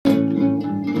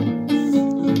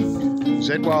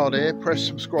Wild here. Press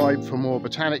subscribe for more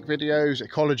botanic videos,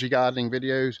 ecology gardening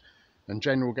videos and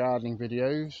general gardening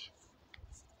videos.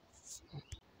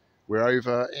 We're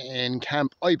over in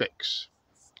Camp Ibex,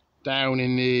 down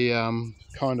in the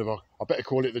kind of, I better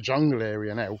call it the jungle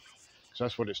area now, because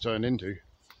that's what it's turned into.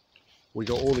 We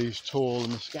got all these tall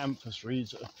miscanthus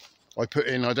reeds that I put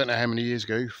in, I don't know how many years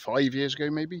ago, 5 years ago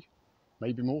maybe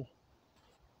more,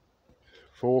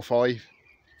 4 or 5.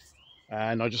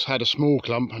 And I just had a small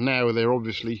clump, and now they're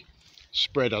obviously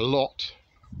spread a lot,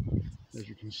 as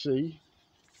you can see.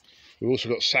 We've also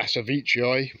got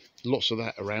Sassavicii, lots of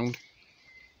that around.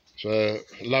 So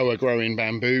lower growing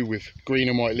bamboo with green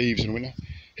and white leaves in winter.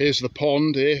 Here's the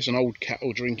pond. Here's an old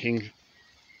cattle drinking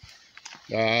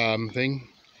thing,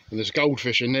 and there's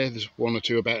goldfish in there. There's 1 or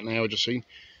 2 about now, I've just seen.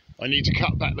 I need to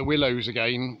cut back the willows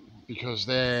again because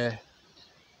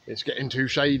it's getting too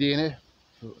shady in here.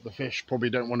 The fish probably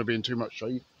don't want to be in too much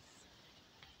shade,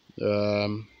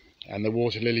 and the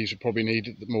water lilies will probably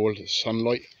need more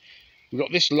sunlight. We've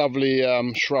got this lovely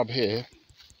shrub here,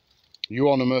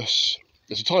 Euonymus.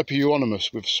 It's a type of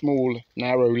Euonymus with small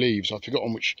narrow leaves. I've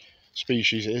forgotten which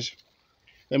species it is.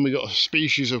 Then we've got a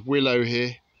species of willow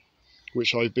here,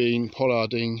 which I've been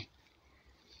pollarding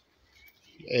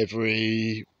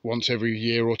once every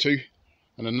year or 2,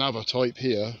 and another type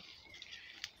here,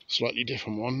 slightly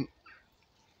different one,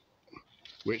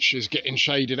 which is getting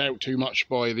shaded out too much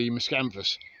by the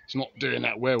miscanthus. It's not doing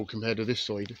that well compared to this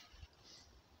side.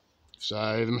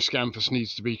 So the miscanthus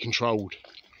needs to be controlled.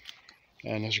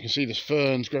 And as you can see, there's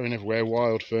ferns growing everywhere,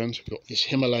 wild ferns. We've got this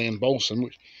Himalayan balsam,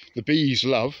 which the bees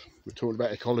love. We're talking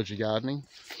about ecology gardening.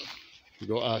 We've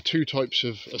got 2 types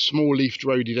of a small leafed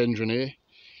rhododendron here,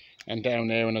 and down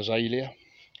there an azalea.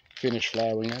 Finished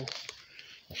flowering now.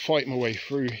 I'll fight my way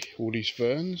through all these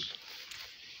ferns.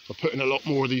 I'm putting a lot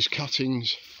more of these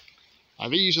cuttings.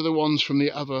 These are the ones from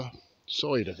the other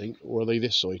side, I think, or are they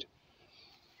this side?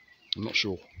 I'm not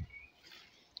sure.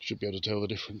 Should be able to tell the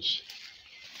difference.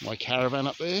 My caravan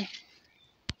up there,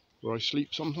 where I sleep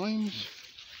sometimes.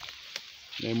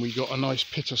 Then we got a nice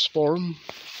pittosporum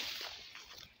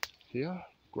here,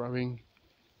 growing.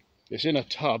 It's in a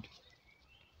tub,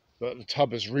 but the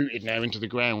tub is rooted now into the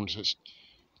ground. So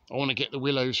I want to get the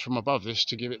willows from above this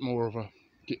to give it more of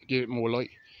give it more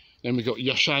light. Then we've got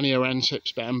Yashania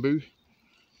anceps bamboo.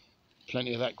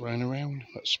 Plenty of that growing around,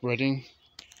 that's spreading.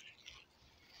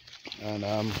 And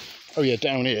oh yeah,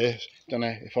 down here, don't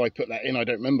know if I put that in, I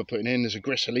don't remember putting in, there's a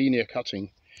Grisselinia cutting.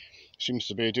 Seems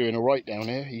to be doing alright down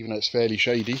here, even though it's fairly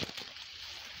shady.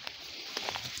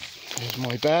 There's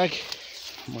my bag,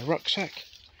 my rucksack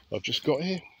I've just got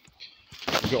here.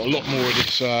 We've got a lot more of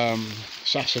this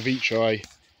Sassavicii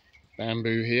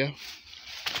bamboo here.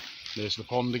 There's the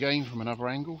pond again from another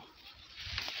angle.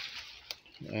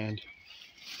 And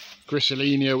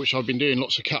Grisselinia, which I've been doing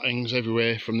lots of cuttings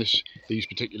everywhere from these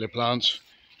particular plants.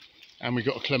 And we've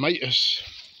got a Clematis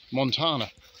montana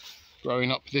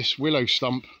growing up this willow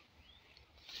stump.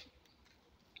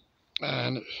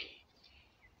 And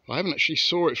I haven't actually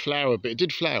saw it flower, but it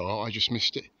did flower, I just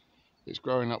missed it. It's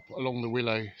growing up along the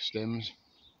willow stems.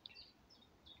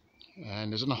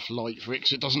 And there's enough light for it,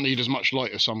 because it doesn't need as much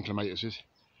light as some clematises.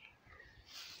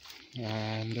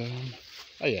 And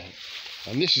oh yeah,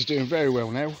 and this is doing very well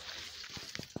now.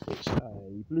 It's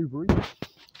a blueberry,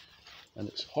 and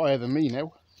it's higher than me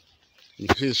now. You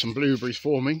can see there's some blueberries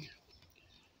forming.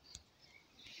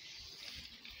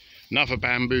 Another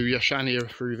bamboo Yashania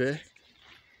through there.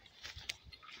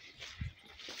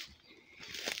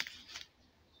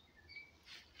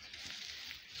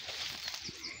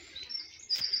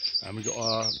 And we've got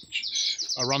our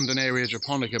Arundinaria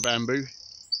japonica bamboo.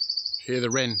 Here the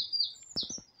wren.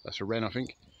 That's a wren, I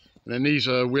think. And then these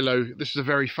are willow. This is a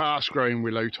very fast growing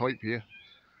willow type here.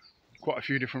 Quite a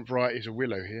few different varieties of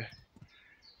willow here.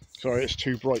 Sorry, it's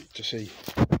too bright to see.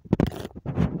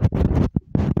 You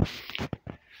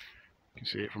can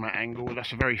see it from that angle.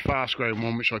 That's a very fast growing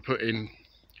one, which I put in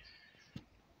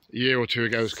a year or 2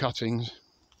 ago as cuttings.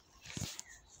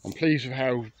 I'm pleased with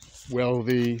how well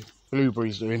the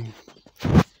blueberry's doing.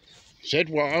 Zed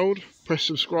Wild, press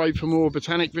subscribe for more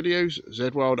botanic videos.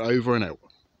 Zed Wild over and out.